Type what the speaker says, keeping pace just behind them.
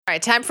All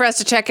right, time for us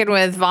to check in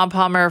with Vaughn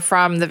Palmer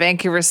from the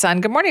Vancouver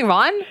Sun. Good morning,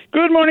 Vaughn.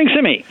 Good morning,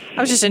 Simi.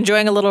 I was just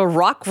enjoying a little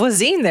rock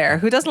voisine there.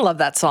 Who doesn't love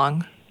that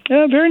song?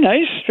 Very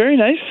nice, very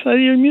nice.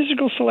 Your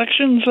musical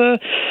selections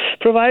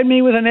provide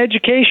me with an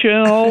education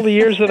on all the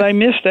years that I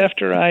missed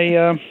after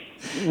I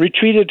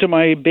retreated to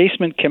my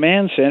basement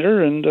command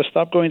center and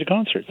stopped going to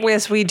concerts.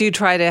 Yes, we do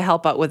try to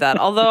help out with that.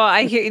 Although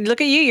I hear, look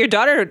at you, your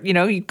daughter,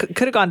 you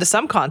could have gone to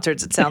some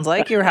concerts, it sounds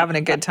like. You were having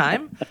a good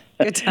time.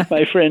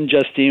 My friend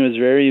Justine was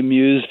very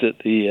amused at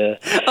the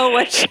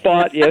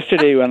spot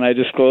yesterday when I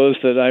disclosed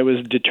that I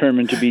was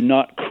determined to be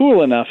not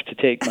cool enough to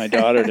take my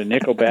daughter to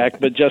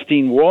Nickelback, but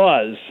Justine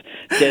was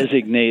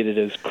designated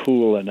as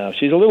cool enough.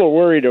 She's a little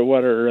worried at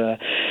what her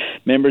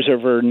members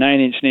of her Nine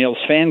Inch Nails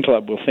fan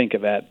club will think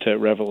of that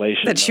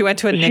revelation. That she went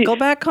to a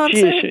Nickelback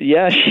concert?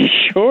 She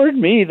assured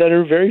me that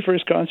her very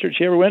first concert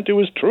she ever went to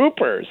was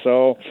Trooper.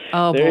 So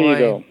there you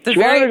go. She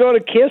wanted to go to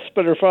Kiss,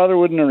 but her father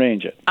wouldn't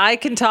arrange it. I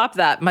can top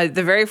that.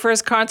 The very first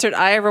concert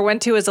I ever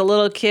went to as a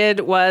little kid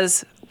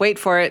was, wait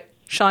for it,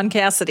 Sean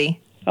Cassidy.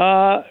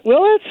 Well,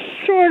 that's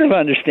sort of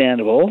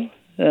understandable.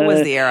 It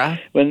was the era.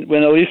 When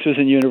Elise was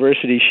in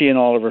university, she and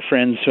all of her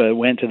friends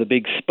went to the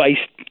big Spice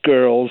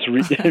Girls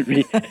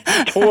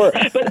tour.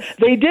 But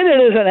they did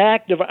it as an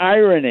act of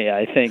irony,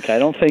 I think. I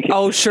don't think...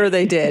 Oh, sure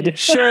they did.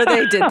 Sure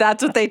they did.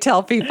 That's what they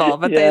tell people,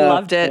 but they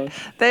loved it.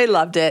 They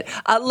loved it.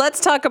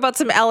 Let's talk about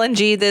some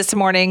LNG this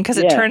morning, because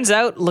it turns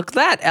out, look at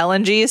that,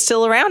 LNG is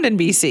still around in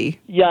BC.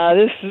 Yeah,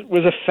 this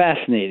was a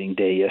fascinating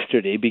day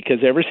yesterday, because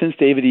ever since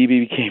David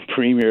Eby became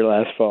premier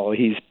last fall,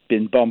 he's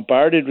been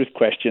bombarded with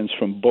questions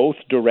from both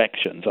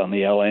directions on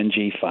the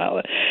LNG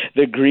file.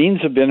 The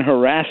Greens have been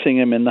harassing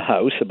him in the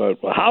House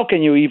about, well, how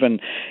can you even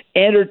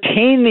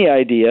entertain the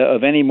idea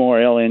of any more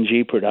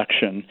LNG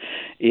production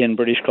in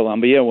British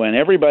Columbia when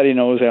everybody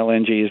knows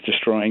LNG is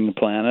destroying the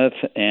planet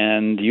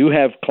and you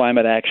have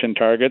climate action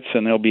targets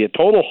and there'll be a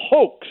total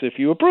hoax if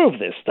you approve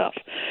this stuff.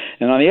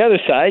 And on the other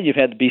side, you've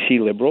had the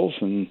BC Liberals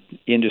and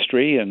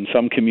industry and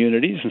some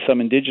communities and some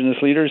Indigenous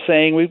leaders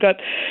saying we've got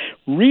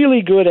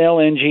really good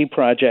LNG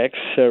projects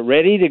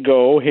ready to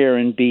go here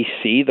in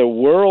BC. The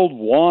world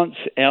wants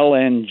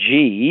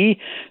LNG,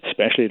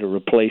 especially to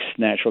replace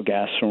natural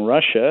gas from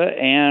Russia.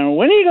 And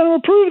when are you going to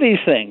approve these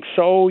things?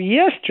 So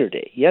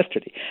yesterday,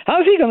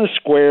 how's he going to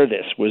square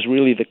this was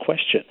really the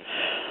question.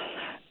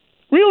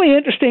 Really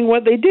interesting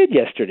what they did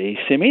yesterday,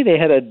 Simi. They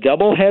had a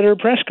double-header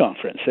press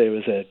conference. There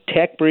was a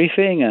tech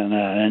briefing and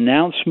an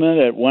announcement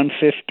at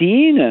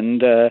 1:15,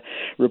 and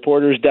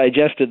reporters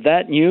digested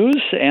that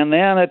news. And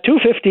then at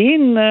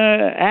 2:15,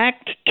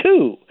 Act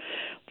 2.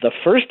 The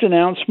first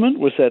announcement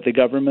was that the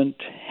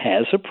government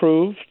has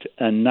approved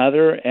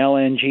another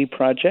LNG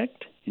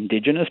project,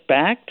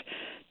 Indigenous-backed,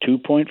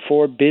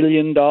 $2.4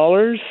 billion,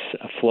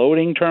 a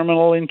floating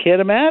terminal in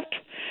Kitimat.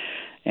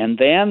 And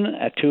then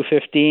at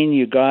 2:15,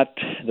 you got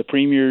the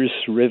Premier's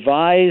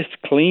revised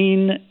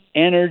clean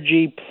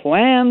energy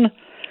plan,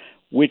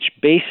 which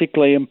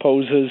basically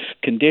imposes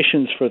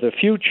conditions for the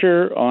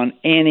future on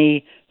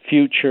any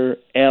future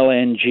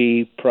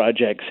LNG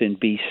projects in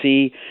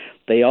BC.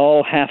 They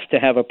all have to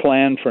have a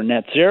plan for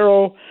net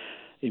zero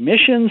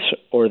emissions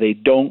or they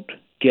don't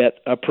get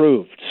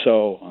approved.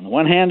 So on the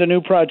one hand, a new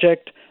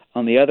project.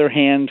 On the other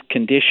hand,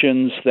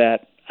 conditions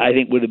that I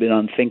think would have been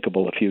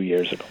unthinkable a few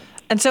years ago.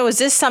 And so is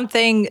this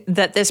something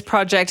that this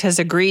project has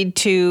agreed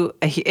to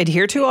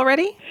adhere to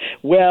already?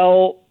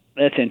 Well,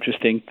 that's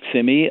interesting,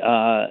 Simi.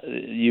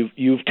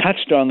 You've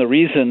touched on the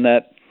reason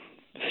that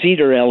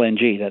Cedar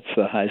LNG, that's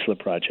the Haisla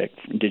project,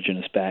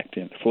 Indigenous-backed,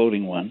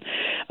 floating one,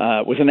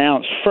 was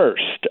announced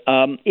first.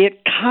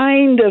 It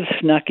kind of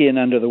snuck in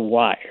under the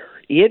wire.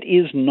 It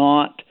does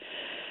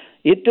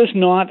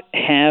not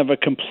have a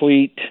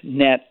complete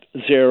net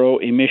zero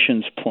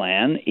emissions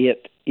plan.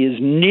 It is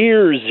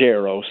near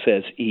zero,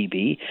 says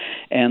Eby,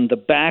 and the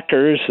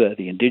backers,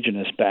 the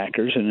Indigenous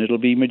backers, and it'll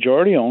be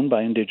majority owned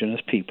by Indigenous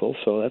people,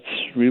 so that's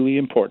really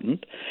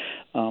important.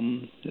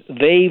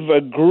 They've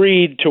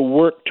agreed to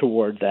work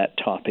toward that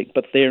topic,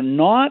 but they're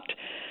not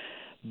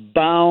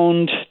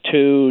bound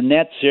to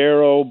net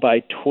zero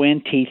by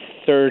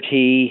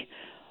 2030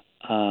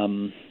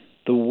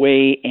 the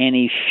way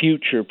any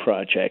future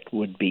project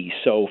would be.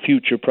 So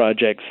future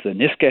projects, the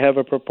Niska have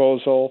a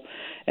proposal,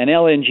 and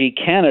LNG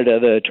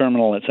Canada, the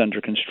terminal that's under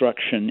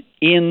construction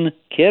in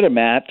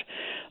Kitimat,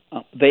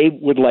 they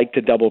would like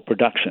to double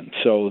production.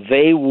 So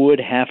they would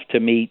have to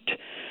meet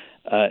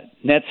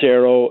net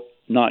zero,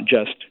 not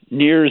just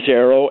near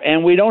zero.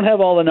 And we don't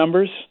have all the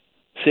numbers,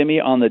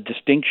 Simi, on the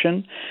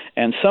distinction.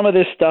 And some of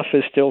this stuff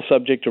is still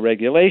subject to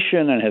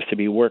regulation and has to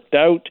be worked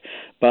out.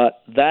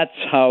 But that's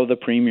how the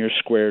Premier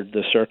squared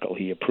the circle.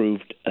 He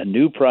approved a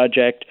new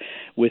project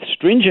with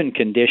stringent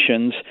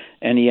conditions,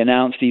 and he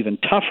announced even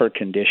tougher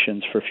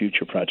conditions for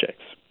future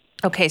projects.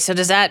 Okay, so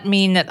does that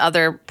mean that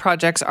other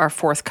projects are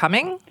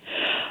forthcoming?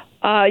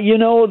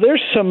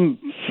 There's some,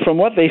 from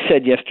what they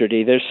said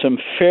yesterday, there's some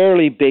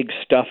fairly big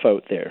stuff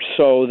out there.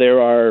 So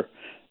there are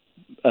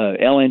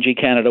LNG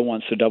Canada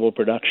wants to double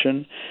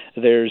production.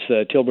 There's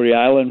the Tilbury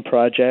Island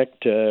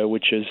project,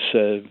 which is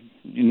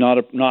not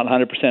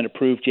 100%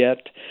 approved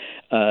yet.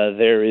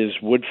 There is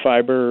wood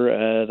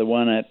fiber, the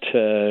one at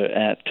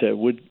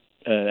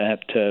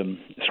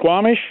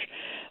Squamish.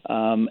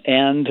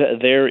 And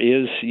there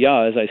is,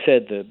 as I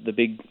said, the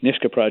big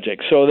Niska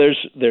project. So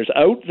there's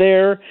out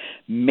there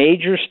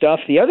major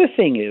stuff. The other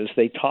thing is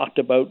they talked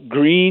about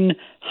green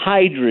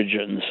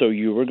hydrogen. So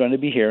you were going to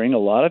be hearing a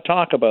lot of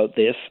talk about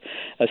this.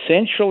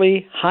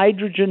 Essentially,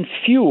 hydrogen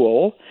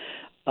fuel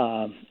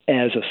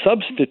as a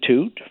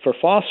substitute for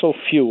fossil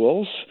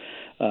fuels.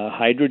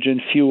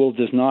 Hydrogen fuel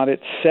does not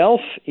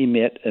itself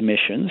emit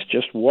emissions,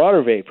 just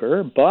water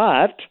vapor,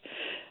 but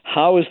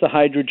how is the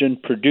hydrogen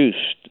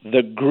produced?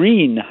 The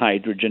green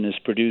hydrogen is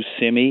produced,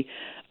 Simi.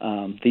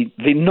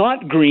 The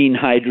not green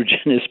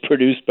hydrogen is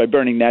produced by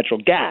burning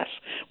natural gas,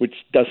 which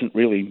doesn't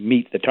really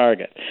meet the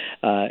target.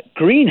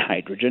 Green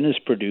hydrogen is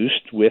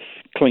produced with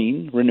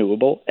clean,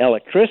 renewable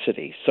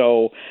electricity.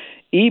 So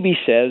EB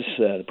says,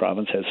 the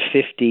province has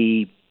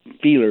 50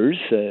 feelers,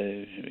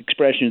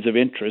 expressions of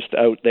interest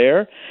out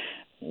there,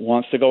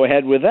 wants to go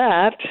ahead with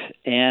that,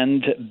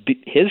 and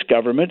his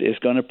government is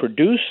going to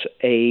produce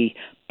a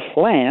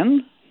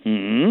plan,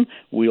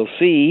 we'll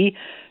see,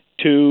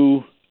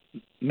 to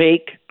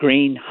make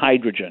green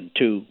hydrogen,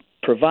 to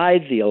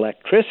provide the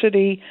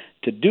electricity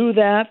to do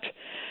that.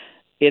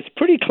 It's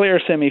pretty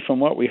clear, Simi, from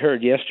what we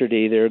heard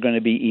yesterday, there are going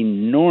to be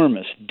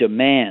enormous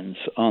demands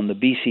on the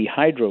BC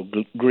hydro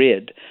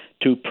grid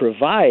to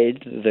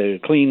provide the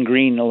clean,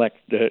 green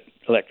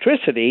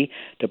electricity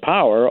to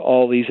power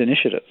all these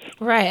initiatives.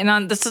 Right.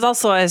 And this is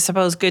also, I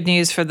suppose, good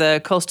news for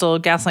the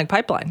Coastal GasLink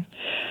pipeline.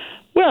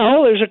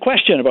 Well, there's a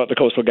question about the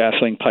Coastal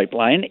GasLink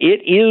pipeline.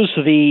 It is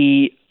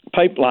the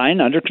pipeline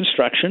under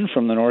construction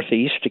from the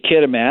northeast to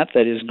Kitimat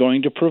that is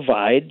going to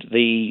provide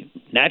the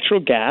natural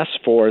gas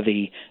for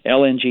the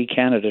LNG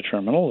Canada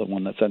terminal, the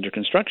one that's under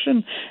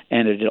construction,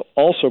 and it'll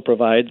also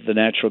provide the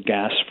natural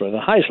gas for the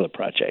Haisla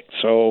project.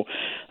 So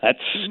that's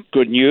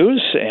good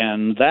news,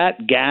 and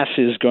that gas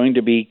is going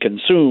to be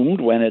consumed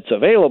when it's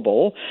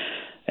available.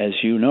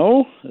 As you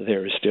know,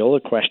 there is still a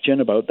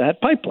question about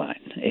that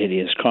pipeline. It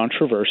is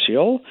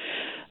controversial.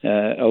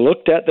 I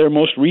looked at their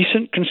most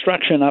recent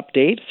construction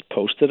updates,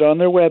 posted on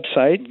their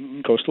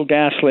website, Coastal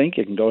GasLink.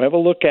 You can go have a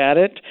look at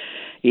it.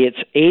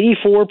 It's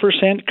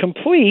 84%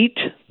 complete,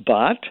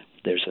 but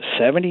there's a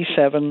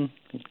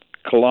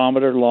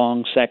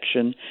 77-kilometer-long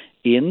section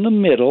in the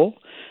middle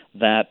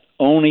that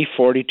only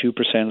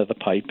 42% of the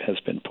pipe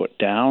has been put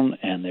down,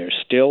 and there's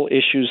still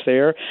issues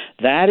there.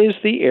 That is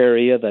the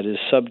area that is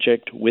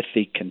subject with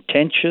the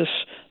contentious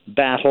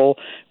battle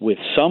with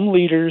some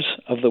leaders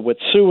of the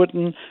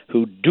Wet'suwet'en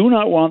who do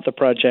not want the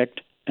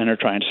project and are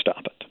trying to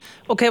stop it.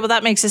 Okay, well,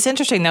 that makes this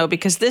interesting, though,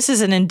 because this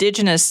is an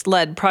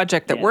Indigenous-led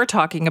project that we're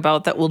talking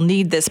about that will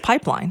need this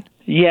pipeline.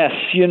 Yes,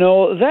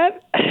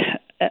 that...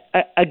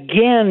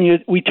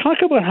 Again, we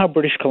talk about how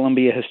British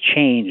Columbia has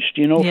changed.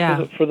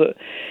 For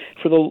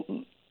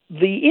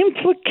the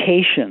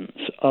implications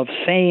of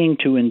saying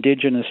to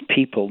Indigenous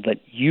people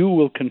that you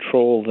will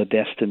control the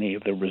destiny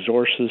of the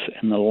resources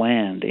and the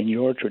land in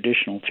your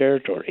traditional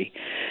territory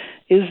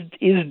is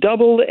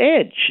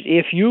double-edged.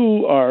 If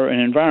you are an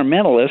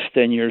environmentalist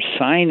and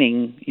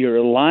you're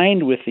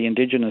aligned with the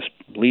Indigenous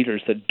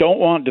leaders that don't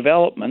want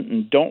development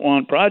and don't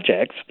want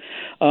projects,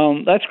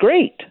 that's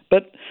great.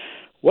 But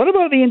what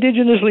about the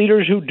Indigenous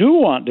leaders who do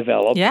want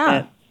development?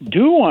 Yeah.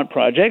 Do want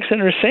projects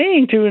and are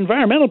saying to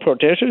environmental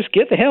protesters,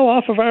 get the hell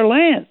off of our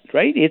land,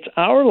 right? It's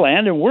our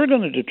land and we're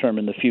going to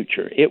determine the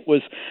future. It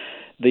was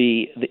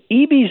the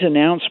EB's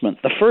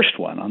announcement, the first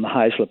one on the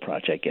Haisla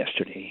project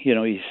yesterday.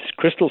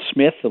 Crystal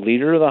Smith, the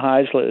leader of the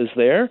Haisla, is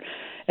there.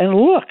 And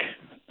look,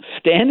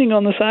 standing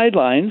on the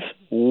sidelines,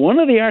 one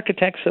of the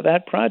architects of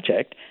that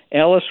project,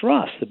 Ellis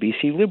Ross, the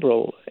BC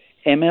Liberal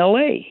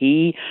MLA.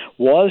 He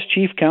was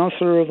chief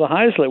counselor of the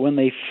Haisla when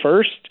they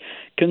first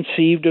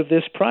conceived of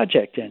this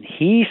project, and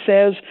he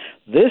says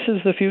this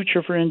is the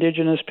future for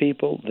Indigenous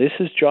people, this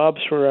is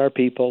jobs for our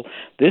people,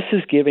 this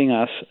is giving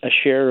us a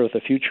share of the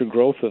future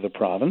growth of the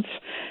province,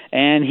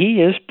 and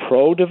he is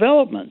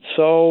pro-development.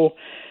 So,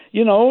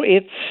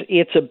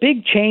 it's a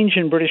big change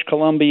in British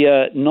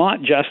Columbia,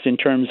 not just in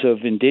terms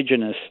of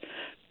Indigenous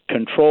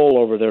control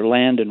over their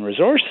land and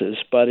resources,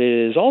 but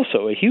it is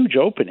also a huge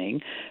opening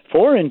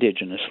for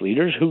Indigenous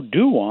leaders who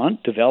do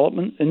want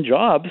development and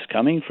jobs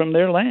coming from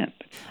their land.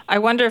 I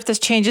wonder if this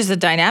changes the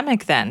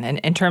dynamic then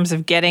in terms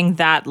of getting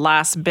that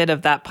last bit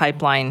of that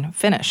pipeline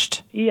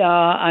finished.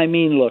 Yeah,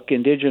 look,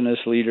 Indigenous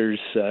leaders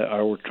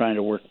are trying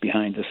to work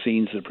behind the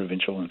scenes. The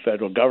provincial and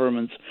federal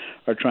governments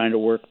are trying to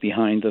work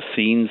behind the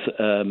scenes.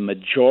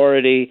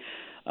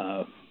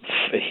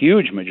 A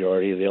huge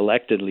majority of the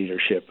elected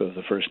leadership of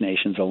the First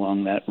Nations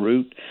along that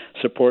route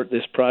support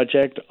this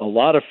project. A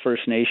lot of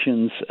First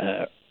Nations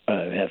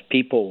have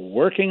people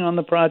working on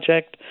the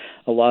project.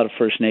 A lot of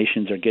First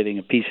Nations are getting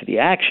a piece of the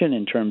action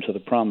in terms of the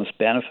promised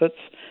benefits.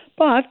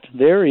 But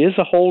there is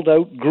a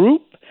holdout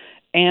group,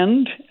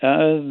 and,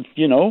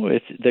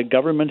 the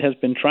government has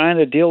been trying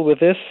to deal with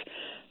this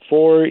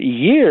for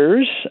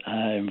years.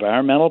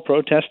 Environmental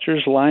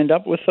protesters lined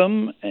up with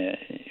them.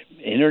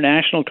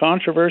 international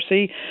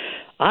controversy.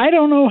 I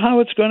don't know how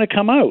it's going to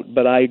come out,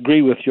 but I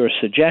agree with your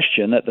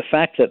suggestion that the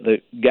fact that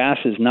the gas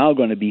is now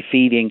going to be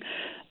feeding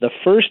the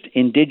first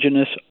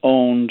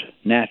Indigenous-owned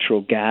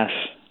natural gas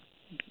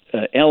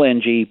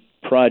LNG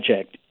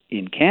project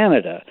in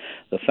Canada,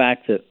 the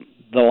fact that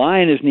the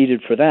line is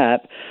needed for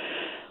that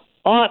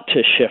ought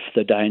to shift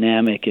the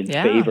dynamic in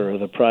favor of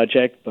the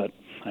project, but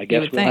I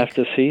guess we'll have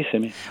to see,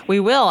 Simi. We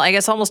will. I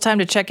guess almost time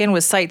to check in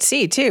with Site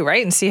C, too,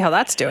 right? And see how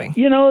that's doing.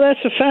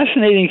 That's a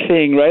fascinating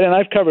thing, right? And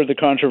I've covered the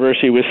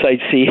controversy with Site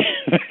C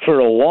for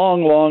a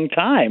long, long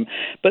time.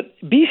 But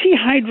BC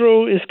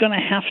Hydro is going to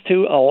have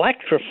to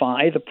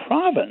electrify the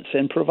province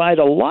and provide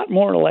a lot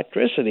more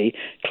electricity,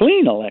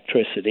 clean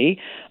electricity,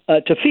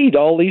 to feed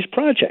all these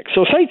projects.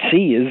 So Site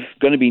C is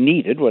going to be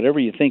needed, whatever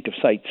you think of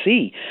Site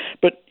C.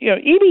 But,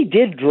 Eby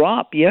did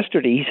drop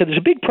yesterday. He said there's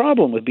a big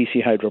problem with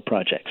BC Hydro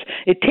projects.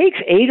 It takes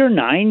 8 or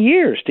 9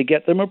 years to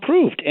get them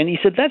approved. And he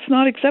said that's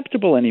not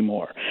acceptable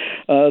anymore.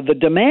 The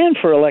demand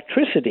for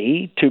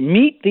electricity to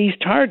meet these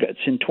targets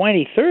in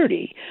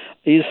 2030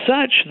 is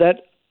such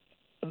that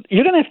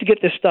you're going to have to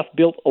get this stuff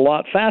built a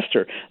lot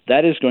faster.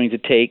 That is going to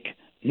take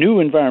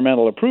new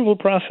environmental approval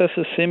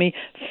processes, Simi,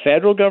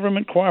 federal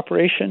government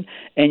cooperation,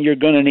 and you're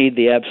going to need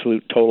the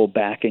absolute total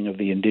backing of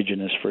the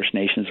Indigenous First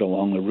Nations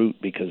along the route,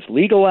 because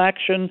legal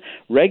action,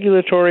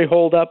 regulatory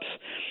holdups,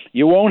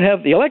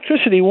 the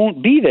electricity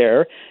won't be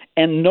there,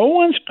 and no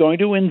one's going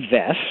to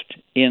invest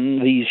in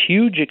these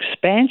huge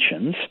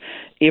expansions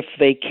if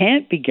they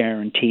can't be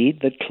guaranteed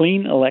that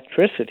clean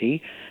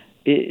electricity.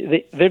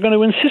 They're going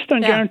to insist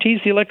on guarantees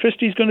the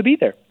electricity is going to be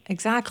there.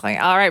 Exactly.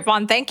 All right,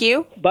 Vaughn, thank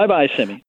you. Bye-bye, Simi.